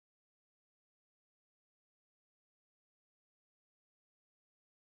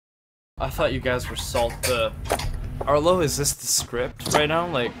I thought you guys were salt the... Arlo, is this the script right now?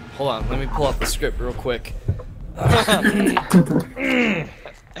 Like, hold on, let me pull out the script real quick. Hang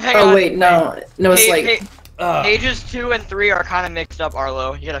on, wait, no, it's like pages 2 and 3 are kind of mixed up,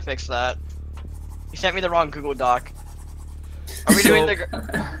 Arlo. You gotta fix that. You sent me the wrong Google Doc. Are we doing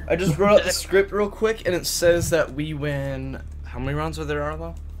the? I just wrote out the script real quick, and it says that we win. How many rounds are there,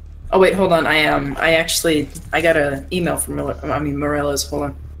 Arlo? Oh wait, hold on. I got an email from Morello's. Hold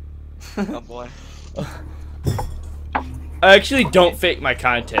on. Oh boy. I actually don't fake my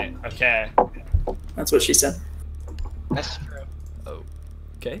content, okay? That's what she said. That's true. Oh,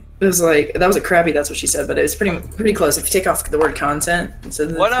 okay. It was like that was a crappy. That's what she said, but it was pretty close. If you take off the word content,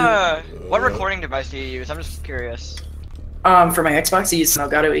 what recording device do you use? I'm just curious. For my Xbox, I use an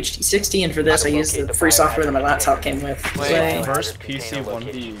Elgato HD60, and for this, I use the free software that my laptop came with. Wait, first PC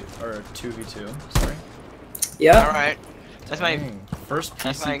 1v or 2v2. Sorry. Yeah. All right. That's my first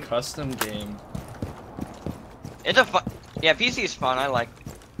PC custom game. It's a fun. Yeah, PC is fun. I like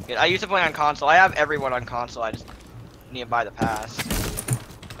it. I used to play on console. I have everyone on console. I just need to buy the pass.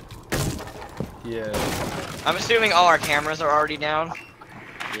 Yeah. I'm assuming all our cameras are already down.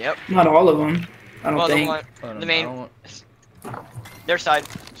 Yep. Not all of them. I don't think. The main. Their side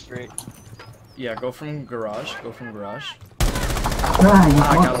street. Yeah, go from garage. Go from garage.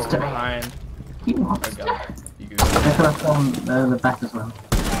 I got him from behind. I got him. You go. I could have from the back as well.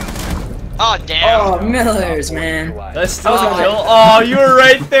 Oh damn! Oh, Millers, man. That's still a kill. Oh, you were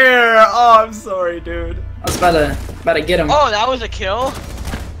right there. Oh, I'm sorry, dude. I was about to get him. Oh, that was a kill.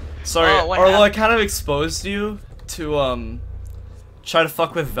 Sorry, Arlo. I kind of exposed you to try to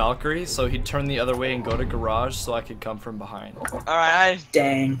fuck with Valkyrie, so he'd turn the other way and go to garage, so I could come from behind. All right.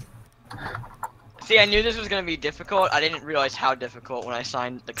 Dang. See, I knew this was gonna be difficult. I didn't realize how difficult when I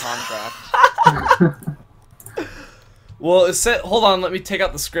signed the contract. Well, it said. Hold on, let me take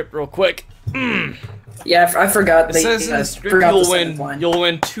out the script real quick. Yeah, I forgot. It says in the script you'll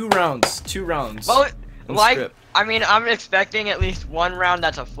win 2 rounds. 2 rounds. Well, like, I mean, I'm expecting at least 1 round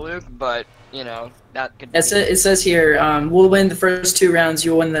that's a fluke, but you know that could. It says here, we'll win the first 2 rounds.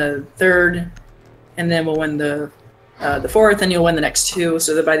 You'll win the 3rd, and then we'll win the 4th, and you'll win the next 2.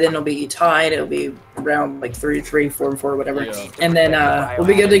 So that by then it'll be tied. It'll be round like 3, 4, 4, whatever. Yeah. And then we'll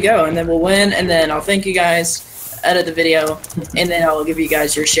be good to go. And then we'll win. And then I'll thank you guys. Edit the video, and then I'll give you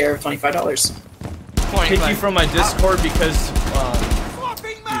guys your share of $25. Kick you from my Discord because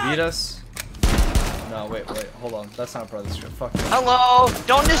you beat us. No, wait, hold on. That's not part of the script. Fuck you. Hello!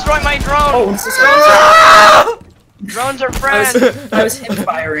 Don't destroy my drone! Oh, I'm so sorry. Drones are friends! I was hip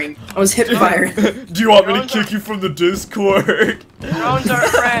firing. Do you want me to kick you from the Discord? Drones are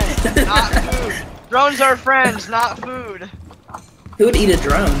friends, not food. Drones are friends, not food. Who would eat a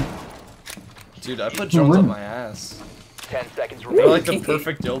drone? Dude, I put drones on my ass. 10 seconds remaining. They're like the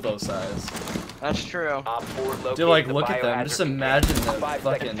perfect dildo size. That's true. Dude, like, look at them. Just imagine them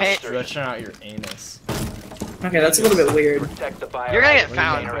fucking stretching out your anus. Okay, that's a little bit weird. You're gonna get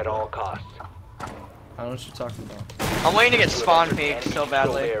found. At all costs. I don't know what you're talking about. I'm waiting to get spawn peeked so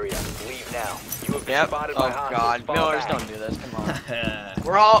badly. Leave now. Yep. Oh god, Millers, don't do this. Come on.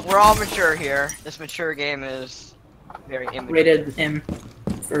 We're all mature here. This mature game is very immature. Rated M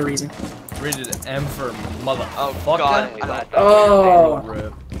for a reason. Rated M for mother. Oh god. Oh.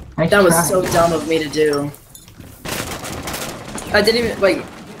 That was so dumb of me to do. I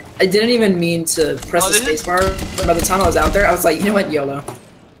didn't even mean to press the spacebar, but by the time I was out there, I was like, you know what, YOLO.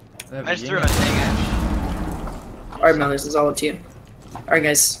 I just threw a thing in. Alright, Mel, this is all up to you. Alright,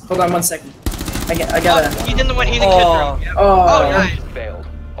 guys, hold on 1 second. I gotta. Oh, he's in the kid room. Yep. Oh, nice.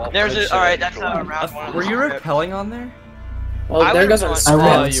 There's a. Alright, that's round 1. Were you repelling on there? Well, there goes our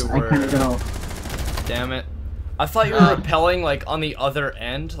I you were. were. I go. Damn it. I thought you were repelling like on the other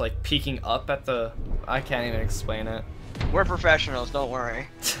end, like peeking up at the. I can't even explain it. We're professionals, don't worry.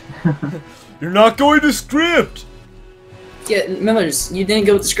 You're not going to script! Yeah, Millers, you didn't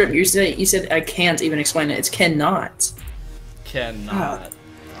go with the script. You said I can't even explain it. It's cannot. Cannot.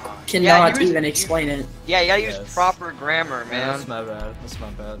 Cannot even explain it. Yeah, you gotta use proper grammar, man. That's my bad. That's my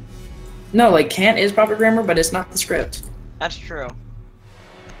bad. No, like can't is proper grammar, but it's not the script. That's true.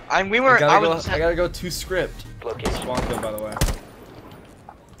 I gotta go to script. Swanko, by the way.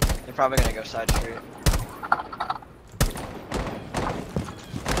 They're probably gonna go side street.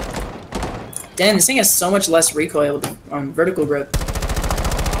 Damn, this thing has so much less recoil on vertical grip.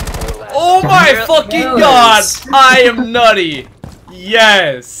 Oh my fucking god! I am nutty!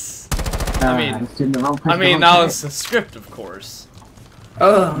 Yes! I mean, that was the script, of course.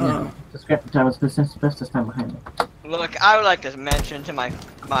 Oh. Yeah, the script I was supposed to stand behind it. Look, I would like to mention to my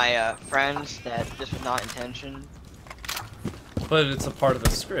friends that this was not intention. But it's a part of the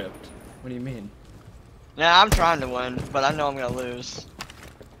script. What do you mean? Yeah, I'm trying to win, but I know I'm gonna lose.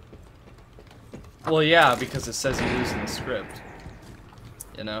 Well, yeah, because it says you lose in the script.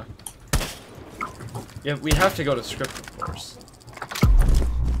 You know? Yeah, we have to go to script, of course.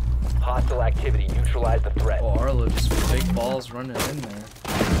 Hostile activity. Neutralize the threat. Oh, Arlo just big balls running in there.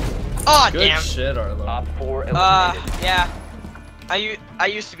 Oh, Good damn. shit, Arlo. Op 4 eliminated. Yeah. I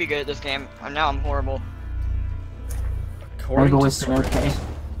used to be good at this game, and now I'm horrible. According to Always been script. okay.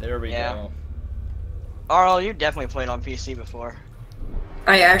 There we Yeah. go. Arlo, you definitely played on PC before.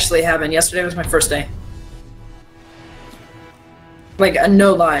 I actually haven't. Yesterday was my first day. Like,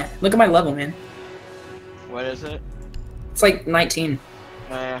 no lie. Look at my level, man. What is it? It's like 19.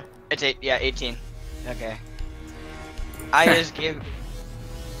 It's 18. Okay. I just give.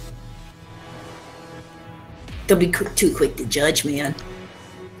 Don't be too quick to judge, man.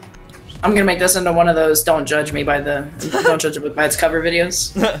 I'm gonna make this into one of those don't judge me by the don't judge it by its cover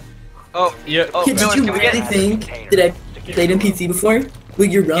videos. Oh, Yeah. oh, Did Millers, you can we get? really think that I played on PC before? Well,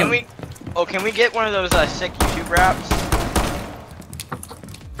 you're wrong. Can we? Oh, can we get one of those sick YouTube raps?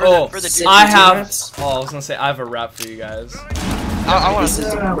 For the sick I YouTube have. raps? Oh, I was gonna say I have a rap for you guys. I want This to.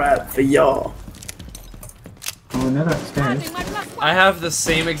 is a rap for y'all. Oh, another upstairs. I have the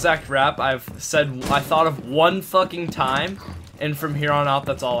same exact rap I've said. I thought of one fucking time, and from here on out,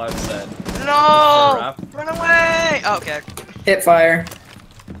 that's all I've said. No! Rap. Run away! Oh, okay. Hit fire.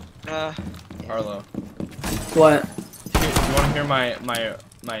 Arlo, What? you want to hear my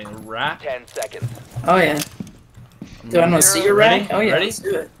rap? 10 seconds. Oh yeah. Do I want to see your Ready? rack? Oh yeah. Ready? Let's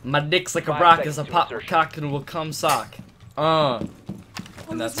do it. My dick's like a 5 rock seconds as a to pop insertion. cock and will come sock. And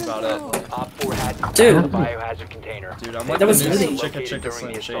that's about it. Op 4 had Dude. biohazard container. Dude, I'm like That the was new really- Chicka Chicka During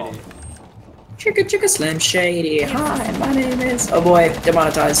Slim the assault. Shady. Chicka Slim Shady. Hi, my name is. Oh boy,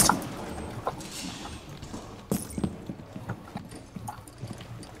 demonetized.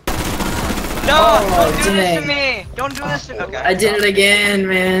 No! Oh, Don't do this to dang. me! Don't do this to me! Okay. I did it again,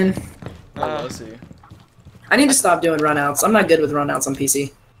 man. Oh, let's see. I need to stop doing runouts. I'm not good with runouts on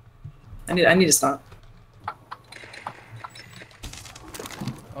PC. I need to stop.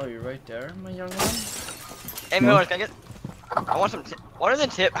 Oh, you're right there, my young one. Hey, Millers, can I get? I want some. What are the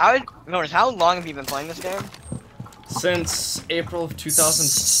tip? Millers, how long have you been playing this game? Since April of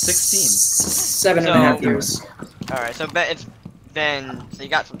 2016. 7.5 So- years. All right, so it's been. So you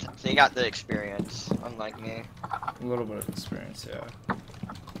got some. So you got the experience, unlike me. A little bit of experience, yeah.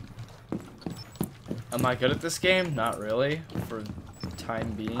 Am I good at this game? Not really, for the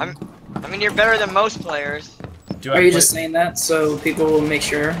time being. I mean, you're better than most players. Do Are I you play- just saying that so people will make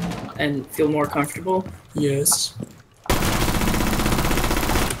sure and feel more comfortable? Yes.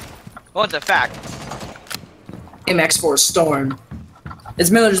 Well, it's a fact. MX4 Storm. It's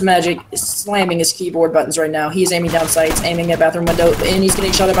Miller's Magic is slamming his keyboard buttons right now. He's aiming down sights, aiming at bathroom window, and he's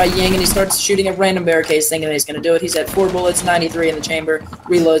getting shot at by Ying, and he starts shooting at random barricades thinking that he's going to do it. He's at 4 bullets, 93 in the chamber,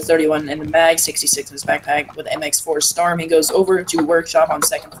 reload 31 in the mag, 66 in his backpack. With MX4 Storm, he goes over to workshop on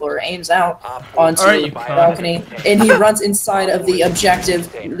 2nd floor, aims out onto Alright, you the cunt. balcony, and he runs inside of the objective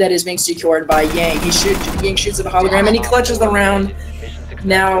that is being secured by Yang. Ying shoots at the hologram, and he clutches the round.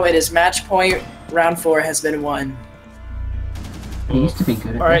 Now it is match point. Round 4 has been won. He used to be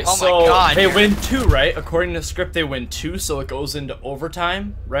good at Alright, Oh my so God, they you're- win 2, right? According to script, they win 2, so it goes into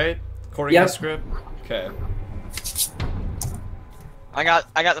overtime, right? According Yep. to script. Okay. I got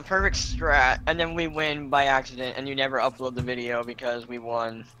the perfect strat, and then we win by accident, and you never upload the video because we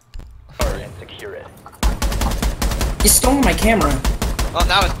won. And secure it. You stole my camera. Well,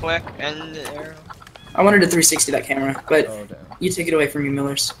 that was quick, and I wanted to 360 that camera, but Oh, damn. you took it away from you,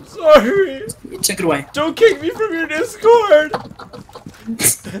 Millers. Sorry! You took it away. Don't kick me from your Discord!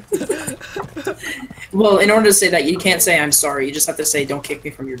 Well, in order to say that, you can't say I'm sorry. You just have to say don't kick me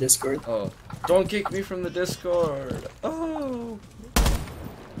from your Discord. Oh. Don't kick me from the Discord! Oh!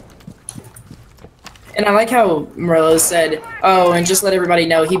 And I like how Morello said, "Oh, and just let everybody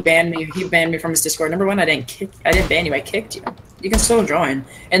know he banned me. He banned me from his Discord." Number one, I didn't ban you. I kicked you. You can still join.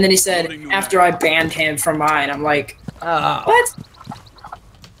 And then he said, after I banned him from mine, I'm like, Ah. what?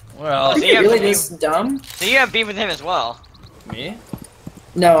 Well, Are so you you have really beef- this dumb? so you have beef with him as well. me?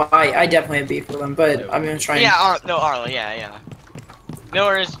 No, I definitely have beef with him, but I'm gonna try. Yeah, no, Arlo, yeah.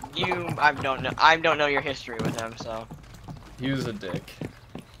 Millers, I don't know your history with him, so. He was a dick.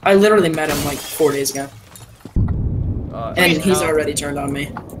 I literally met him like 4 days ago, And and he's no. already turned on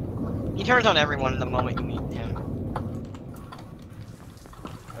me. He turns on everyone the moment you meet him.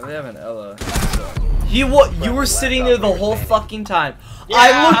 they have an Ella. So. You were sitting there the whole fucking time. Yeah.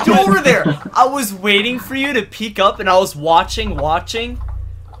 I looked over there. I was waiting for you to peek up, and I was watching,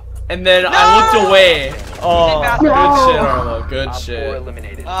 and then I looked away, Oh, good shit, Arlo. Good Op 4 shit.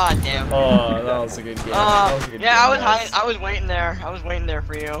 eliminated. Ah, damn. Oh, that was a good game. That was a good Yeah, game, I was guys. hiding. I was waiting there. I was waiting there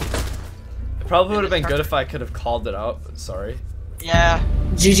for you. It probably would have been good if I could have called it out, but sorry. Yeah.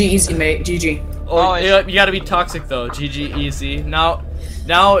 GG easy, mate. GG. Oh, Oh, you gotta be toxic though. GG easy. Now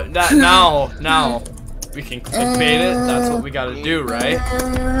we can clickbait it. That's what we gotta do, right?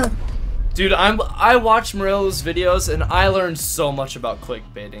 Dude, I watch Murillo's videos and I learned so much about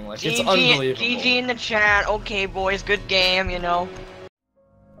clickbaiting. Like it's unbelievable. GG in the chat. Okay, boys, good game. You know.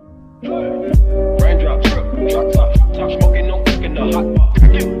 Raindrop, drop top, smoking, no cooking the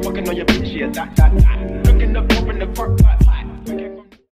hot. You fucking on your bitch, yeah, that. Cooking up, open the park pot.